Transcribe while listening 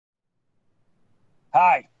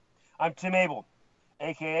Hi, I'm Tim Abell,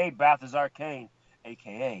 aka Balthazar Kane,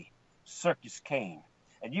 aka Circus Kane,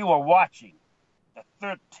 and you are watching the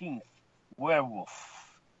 13th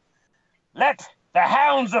Werewolf. Let the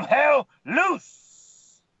hounds of hell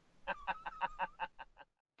loose!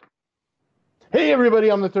 Hey everybody,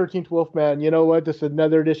 I'm the 13th Wolfman. You know what? This is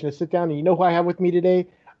another edition of Sit Down, and you know who I have with me today?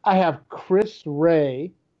 I have Chris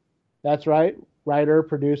Ray. That's right, writer,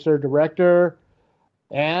 producer, director,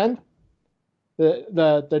 and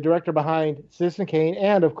the director behind Citizen Kane,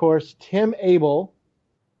 and of course Tim Abell,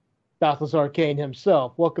 Balthazar Kane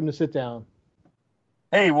himself. Welcome to Sit Down.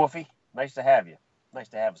 Hey, Wolfie. Nice to have you. Nice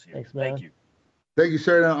to have us here. Thanks, man. Thank you. Thank you,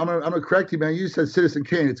 sir. Now, I'm gonna correct you, man. You said Citizen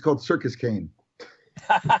Kane. It's called Circus Kane.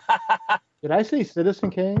 Did I say Citizen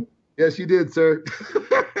Kane? Yes, you did, sir.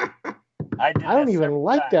 I don't even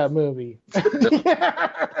like that movie.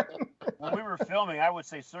 When we were filming, I would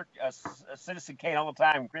say Citizen Kane all the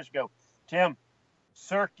time. And Chris would go, Tim,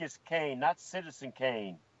 Circus Kane, not Citizen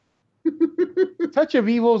Kane. Touch of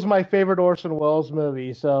Evil is my favorite Orson Welles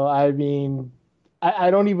movie, so I mean, I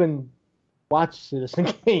don't even watch Citizen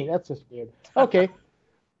Kane. That's just weird. Okay,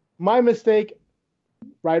 my mistake.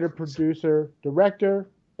 Writer, producer, director,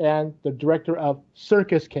 and the director of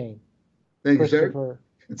Circus Kane. Thank you, sir.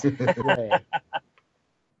 Ray.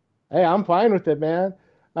 Hey, I'm fine with it, man.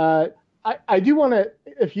 I do want to,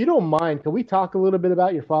 if you don't mind, can we talk a little bit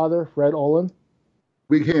about your father, Fred Olen?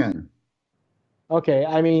 We can. Okay,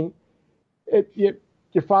 I mean,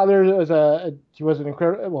 your father was an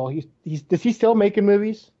incredible. Well, is he still making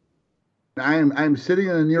movies? I'm sitting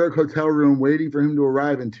in a New York hotel room waiting for him to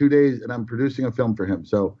arrive in 2 days, and I'm producing a film for him.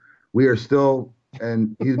 So we are still,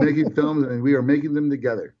 and he's making films, and we are making them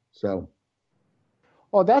together. So.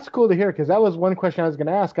 Oh, that's cool to hear, because that was one question I was going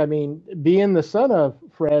to ask. I mean, being the son of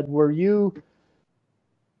Fred, were you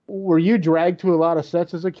dragged to a lot of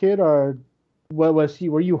sets as a kid, or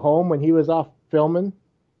were you home when he was off filming?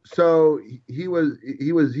 So he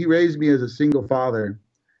raised me as a single father,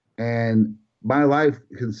 and my life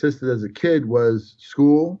consisted as a kid was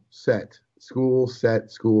school, set, school,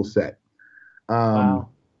 set, school, set. Wow.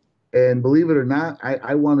 And believe it or not,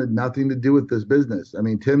 I wanted nothing to do with this business. I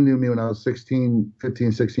mean, Tim knew me when I was 16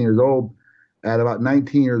 years old. At about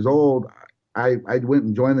 19 years old, I went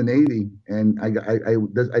and joined the Navy, and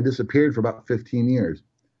I disappeared for about 15 years.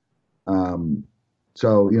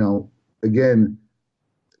 So, you know, again,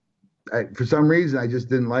 for some reason, I just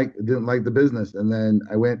didn't like the business. And then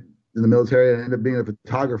I went in the military and ended up being a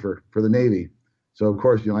photographer for the Navy. So, of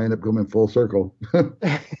course, you know, I ended up going full circle.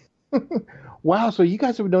 Wow, so you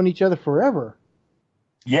guys have known each other forever.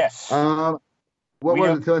 Yes. What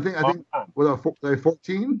was it? I think was I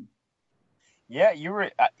 14? Yeah, you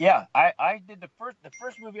were. Yeah, I did the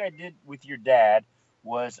first movie I did with your dad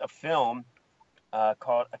was a film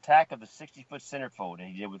called Attack of the 60-Foot Centerfold, and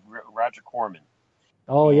he did with Roger Corman.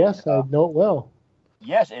 Oh, yes, I know it well.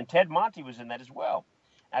 Yes, and Ted Monty was in that as well.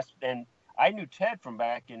 And I knew Ted from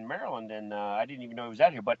back in Maryland, and I didn't even know he was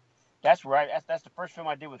out here. But that's the first film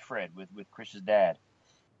I did with Fred, with Chris's dad.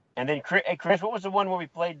 And then Chris, what was the one where we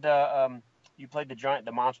played you played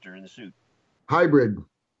the monster in the suit? Hybrid.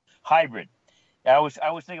 I always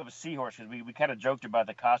think of a seahorse because we kind of joked about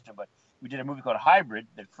the costume, but we did a movie called Hybrid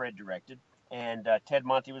that Fred directed, and Ted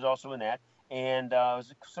Monty was also in that, and it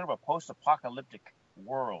was sort of a post-apocalyptic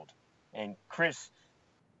world, and Chris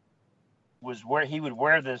was where he would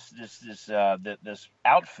wear this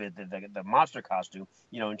outfit, the monster costume,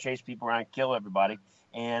 you know, and chase people around, kill everybody,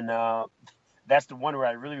 and that's the one where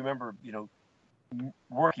I really remember, you know,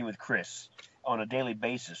 working with Chris on a daily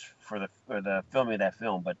basis for the filming of that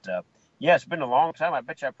film. But yeah, it's been a long time. I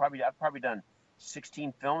bet you I've probably done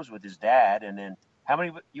 16 films with his dad, and then how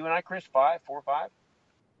many you and I, Chris? 4 or 5?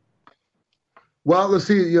 Well, let's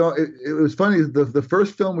see. You know, it was funny. The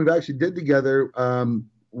first film we've actually did together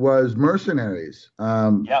was Mercenaries.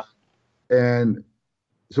 Yeah. And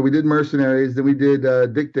so we did Mercenaries. Then we did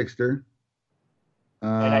Dick Dixter.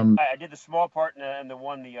 And I did the small part in the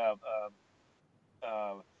one,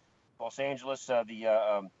 Los Angeles,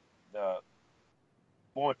 the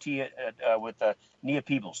one with Nia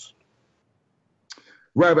Peebles.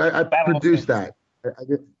 Right, I produced that. I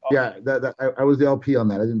did, yeah, I was the LP on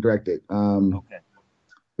that. I didn't direct it. Okay.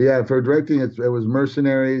 But yeah, for directing, it was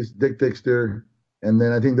Mercenaries, Dick Dixter, and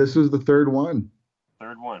then I think this was the third one.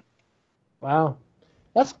 Wow,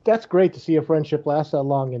 that's great to see a friendship last that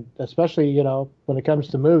long, and especially, you know, when it comes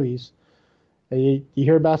to movies. You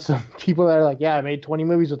hear about some people that are like, yeah, I made 20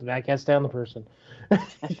 movies with them. I can't stand the person.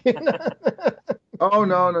 Oh,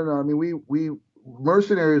 no. I mean, we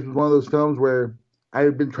Mercenaries was one of those films where I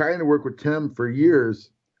had been trying to work with Tim for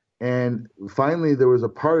years, and finally there was a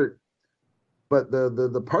part but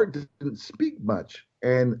the part didn't speak much,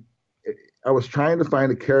 and I was trying to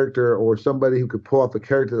find a character or somebody who could pull off a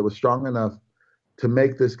character that was strong enough to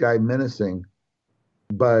make this guy menacing,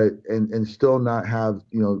 but and still not have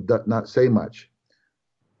not say much.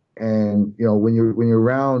 And when you're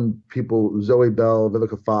around people, Zoe Bell,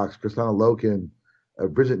 Vivica Fox, Kristanna Loken,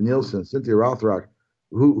 Bridget Nielsen, Cynthia Rothrock,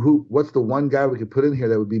 what's the one guy we could put in here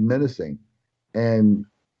that would be menacing? And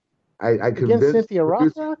I Against convinced Cynthia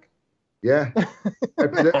Rothrock? yeah, I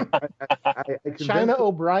China convinced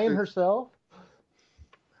O'Brien herself?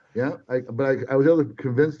 yeah, but I was able to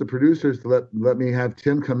convince the producers to let me have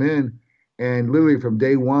Tim come in, and literally from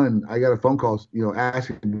day one, I got a phone call,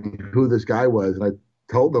 asking me who this guy was, and I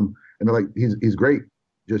told them, and they're like, he's great,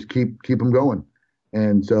 just keep him going.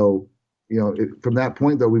 And so, from that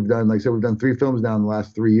point though, we've done, like I said, we've done 3 films now in the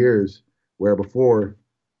last 3 years, where before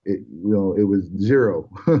it was 0.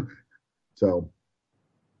 So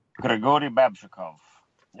Grigory Babchikov.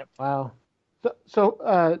 Yep. Wow.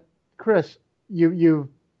 So Chris, your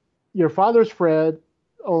father's Fred,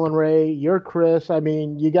 Olin Ray, you're Chris. I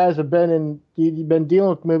mean, you guys you've been dealing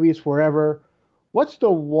with movies forever. What's the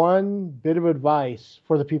one bit of advice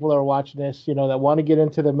for the people that are watching this, that want to get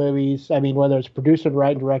into the movies? I mean, whether it's producing,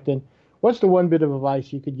 writing, directing, what's the one bit of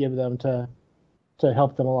advice you could give them to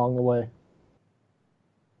help them along the way?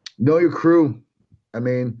 Know your crew. I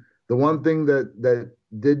mean, the one thing that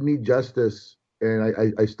did me justice,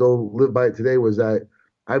 and I still live by it today, was that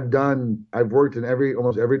I've worked in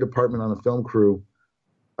almost every department on a film crew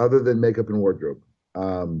other than makeup and wardrobe.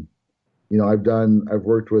 I've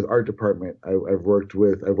worked with art department. I've worked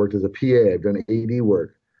as a PA. I've done AD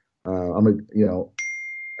work.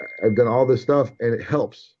 I've done all this stuff, and it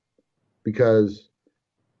helps because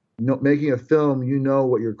making a film,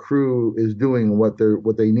 what your crew is doing, what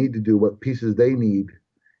they need to do, what pieces they need,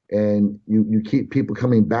 and you keep people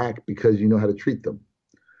coming back because you know how to treat them.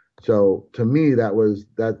 So to me, that was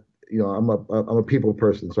that. I'm a people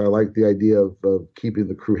person, so I like the idea of keeping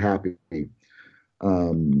the crew happy.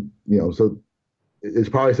 So it's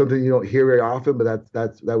probably something you don't hear very often, but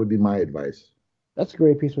that would be my advice. That's a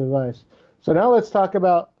great piece of advice. So now let's talk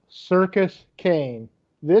about Circus Kane.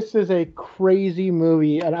 This is a crazy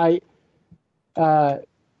movie, and I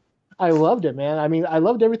loved it, man. I mean, I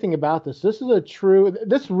loved everything about this. This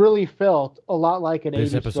really felt a lot like an 80s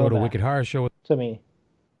This episode of Wicked Horror Show to me.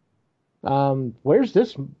 Where's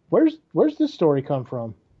this story come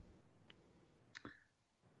from?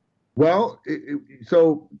 Well,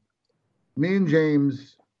 so me and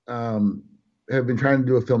James have been trying to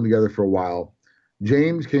do a film together for a while.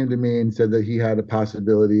 James came to me and said that he had a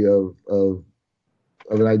possibility of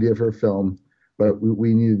an idea for a film, but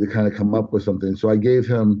we needed to kind of come up with something. So I gave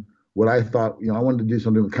him what I thought, I wanted to do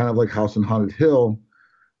something kind of like House on Haunted Hill,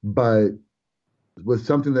 but with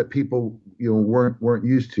something that people, weren't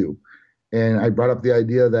used to. And I brought up the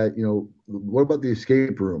idea that, what about the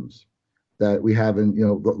escape rooms that we have in,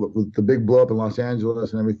 the big blow up in Los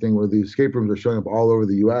Angeles and everything, where the escape rooms are showing up all over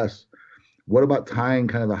the US. What about tying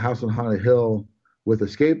kind of the House on Haunted Hill with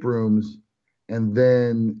escape rooms? And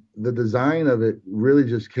then the design of it really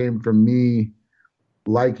just came from me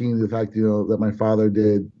liking the fact, that my father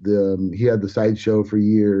he had the sideshow for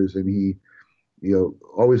years, and he,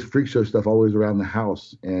 always freak show stuff always around the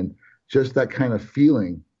house, and just that kind of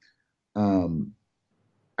feeling.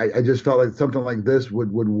 I just felt like something like this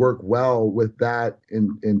would work well with that,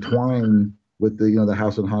 entwine with the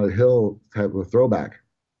House on Haunted Hill type of throwback.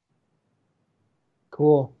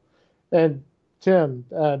 Cool. And Tim,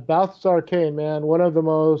 Balthazar Kane, man, one of the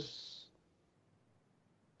most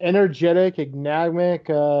energetic, enigmatic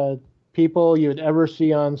people you would ever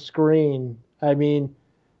see on screen. I mean,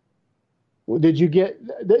 did you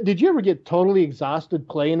ever get totally exhausted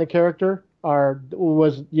playing the character, or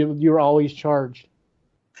was you were always charged?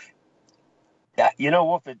 Yeah,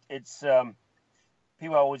 Wolf, it's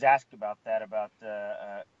people always ask about that,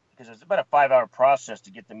 because it's about a 5-hour process to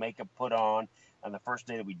get the makeup put on the first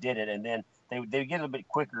day that we did it, and then they get a little bit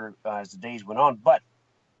quicker as the days went on. But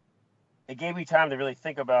it gave me time to really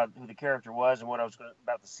think about who the character was and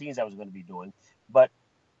about the scenes I was going to be doing. But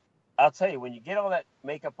I'll tell you, when you get all that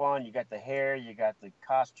makeup on, you got the hair, you got the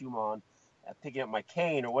costume on, picking up my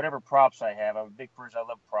cane or whatever props I have. I'm a big person. I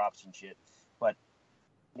love props and shit. But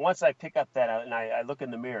once I pick up that and I look in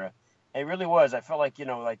the mirror, it really was. I felt like,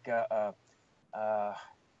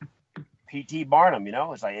 P.T. Barnum,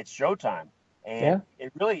 it's like, it's showtime. And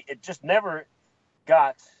it just never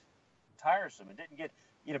got tiresome. It didn't get,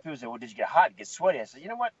 people say, well, did you get hot, get sweaty? I said, you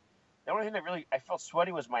know what? The only thing that really I felt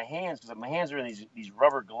sweaty was my hands, because my hands are in these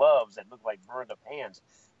rubber gloves that look like burned up hands.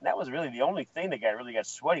 And that was really the only thing that really got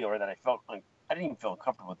sweaty, or that I felt didn't even feel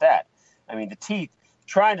comfortable with that. I mean, the teeth.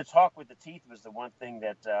 Trying to talk with the teeth was the one thing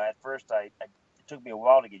that at first it took me a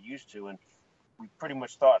while to get used to, and we pretty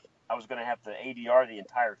much thought I was going to have to ADR the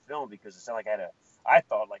entire film because it sounded like I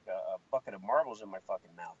thought like a bucket of marbles in my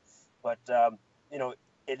fucking mouth. But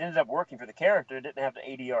it ended up working for the character. It didn't have to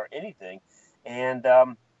ADR anything, and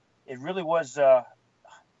it really was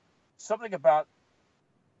something about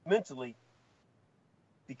mentally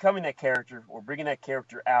becoming that character or bringing that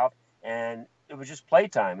character out, and it was just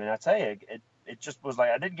playtime. And I tell you, it just was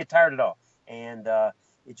like I didn't get tired at all, and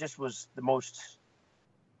it just was the most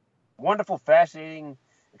wonderful, fascinating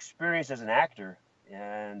experience as an actor.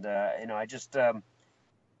 And I just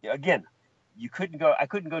again, I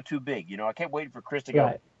couldn't go too big. I kept waiting for Chris to go,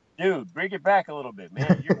 Right. Dude, bring it back a little bit,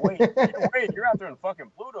 man. You're waiting. You're out there in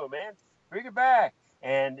fucking Pluto, man. Bring it back.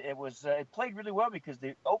 And it played really well because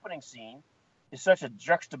the opening scene is such a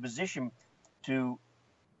juxtaposition to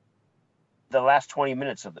the last 20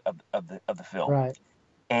 minutes of the film. Right.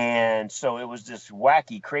 And so it was this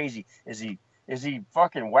wacky, crazy. Is he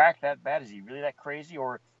fucking whacked that bad? Is he really that crazy,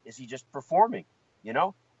 or is he just performing?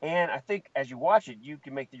 And I think as you watch it, you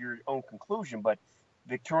can make your own conclusion. But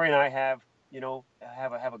Victoria and I have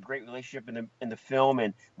a great relationship in the film,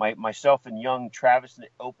 and myself and young Travis in the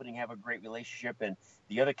opening have a great relationship, and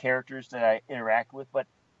the other characters that I interact with. But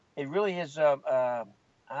it really is I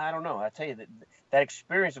don't know. I tell you that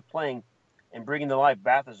experience of playing and bringing to life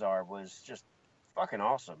Balthazar was just fucking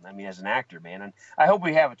awesome. I mean, as an actor, man, and I hope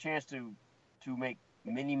we have a chance to make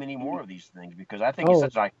many, many more of these things because I think he's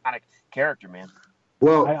such an iconic character, man.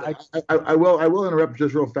 Well, I will interrupt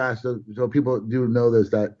just real fast so people do know this,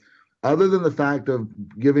 that other than the fact of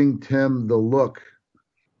giving Tim the look,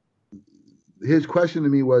 his question to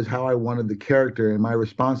me was how I wanted the character, and my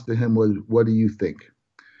response to him was, "What do you think?"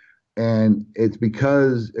 And it's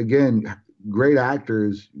because, again, great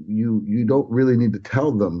actors, you don't really need to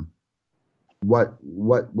tell them what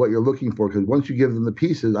you're looking for, because once you give them the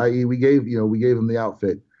pieces, i.e., we gave them the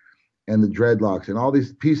outfit and the dreadlocks and all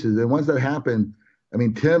these pieces, and once that happened, I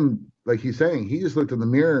mean, Tim, like he's saying, he just looked in the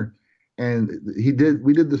mirror and we did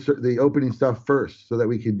the opening stuff first so that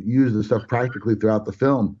we could use the stuff practically throughout the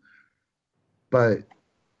film. But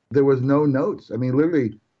there was no notes. I mean,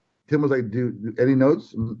 literally, Tim was like, "Dude, any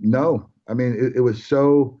notes?" No. I mean, it was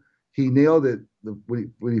so, he nailed it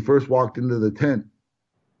when he first walked into the tent,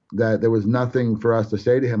 that there was nothing for us to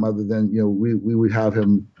say to him other than, we would have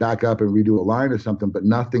him back up and redo a line or something, but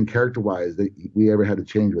nothing character-wise that we ever had to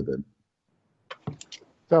change with it.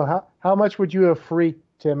 So how much would you have freaked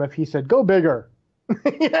Tim if he said, "Go bigger"?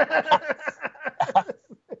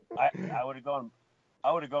 I would have gone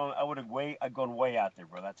way out there,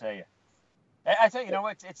 brother. I tell you. I tell you,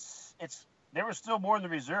 it's there was still more in the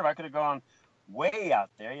reserve. I could have gone way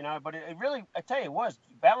out there, but it really, I tell you, it was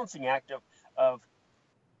a balancing act of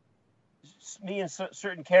me and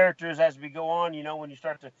certain characters as we go on. When you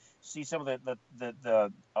start to see some of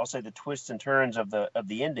the I'll say the twists and turns of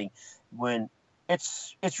the ending, when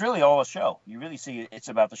it's really all a show. You really see it's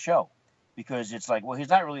about the show, because it's like, well, he's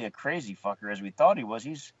not really a crazy fucker as we thought he was.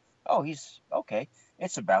 He's okay.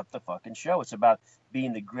 It's about the fucking show. It's about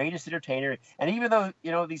being the greatest entertainer. And even though,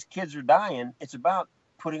 these kids are dying, it's about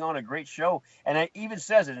putting on a great show. And it even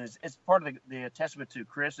says it, it's part of the testament to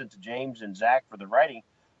Chris and to James and Zach for the writing,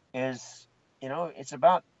 is, it's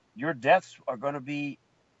about your deaths are going to be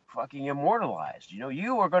fucking immortalized.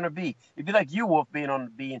 You are going to be, it'd be like you, Wolf,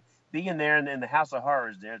 being there in the House of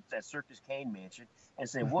Horrors there at that Circus Kane mansion and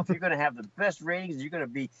saying, "Wolf, you're going to have the best ratings. You're going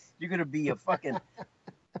to be a fucking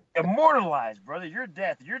immortalized, brother. Your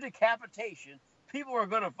death, your decapitation. People are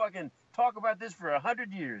going to fucking talk about this for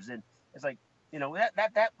 100 years." And it's like,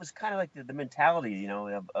 that was kind of like the mentality,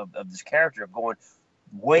 of this character of going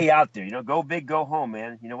way out there. Go big, go home,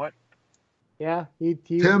 man. You know what? Yeah,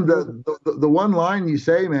 Tim, the one line you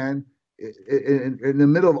say, man, in the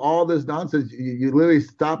middle of all this nonsense, you literally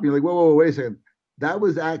stop and you're like, whoa, wait a second. That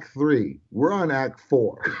was Act 3. We're on Act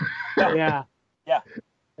 4. Yeah.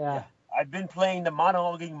 I've been playing the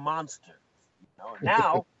monologuing monster.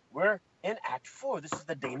 Now we're in Act 4. This is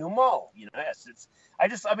the denouement. Yes, I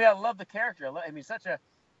love the character.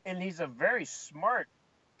 And he's a very smart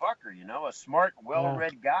fucker. A smart,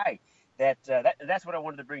 well-read guy. That's what I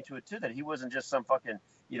wanted to bring to it too. That he wasn't just some fucking,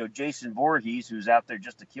 Jason Voorhees who's out there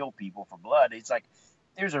just to kill people for blood. It's like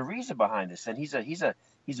there's a reason behind this, and he's a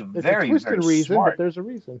very, twisted very reason, smart. but there's a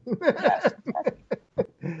reason. Yes,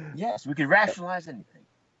 yes, we could rationalize anything.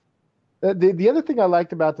 The other thing I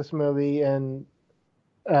liked about this movie, and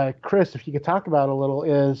Chris, if you could talk about it a little,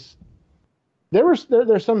 is there's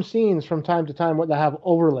some scenes from time to time that have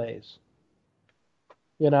overlays.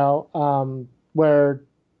 Where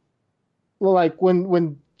like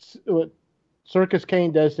when Circus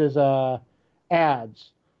Kane does his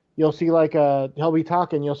ads, you'll see like he'll be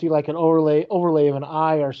talking, you'll see like an overlay of an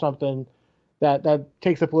eye or something that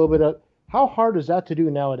takes up a little bit of. How hard is that to do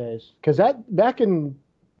nowadays? Because that back in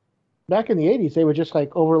the 80s, they would just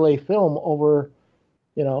like overlay film over,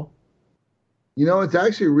 you know. It's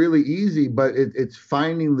actually really easy, but it's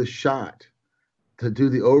finding the shot to do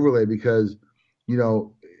the overlay because,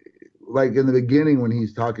 like in the beginning when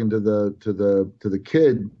he's talking to the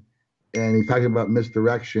kid and he's talking about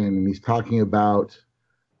misdirection and he's talking about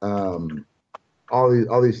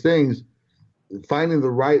all these things, finding the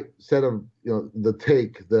right set of the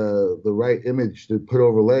take, the right image to put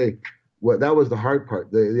overlay. That was the hard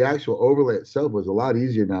part. The actual overlay itself was a lot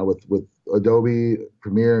easier now with Adobe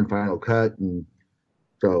Premiere and Final Cut, and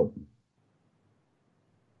so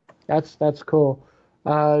that's cool.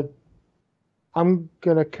 I'm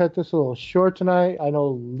gonna cut this a little short tonight. I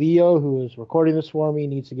know Leo, who is recording this for me,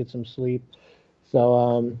 needs to get some sleep.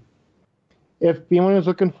 So if anyone is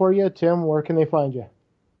looking for you, Tim, where can they find you?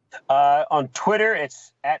 On Twitter,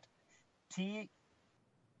 it's at T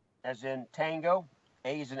as in Tango,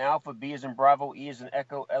 A as in Alpha, B as in Bravo, E as in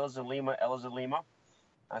Echo, L as in Lima, L as in Lima.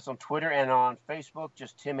 That's on Twitter, and on Facebook,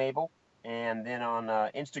 just Tim Abell. And then on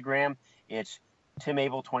Instagram, it's Tim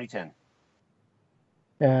Abell 2010.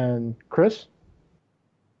 And Chris?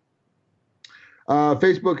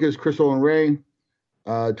 Facebook is Chris Olin Ray.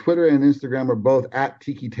 Twitter and Instagram are both at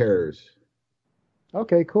Tiki Terrors.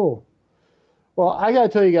 Okay, cool. Well, I got to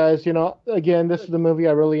tell you guys, again, this is the movie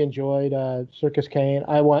I really enjoyed, Circus Kane.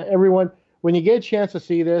 I want everyone, when you get a chance to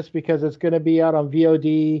see this, because it's going to be out on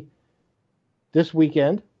VOD this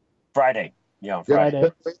weekend. Friday. Yeah,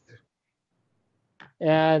 Friday.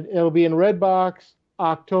 And it'll be in Redbox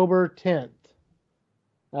October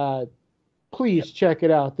 10th. Please check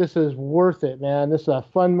it out. This is worth it, man. This is a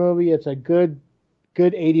fun movie. It's a good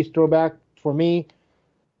 80s throwback for me.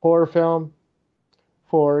 Horror film.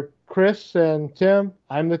 For Chris and Tim,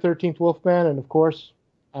 I'm the 13th Wolfman, and of course,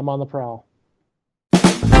 I'm on the prowl.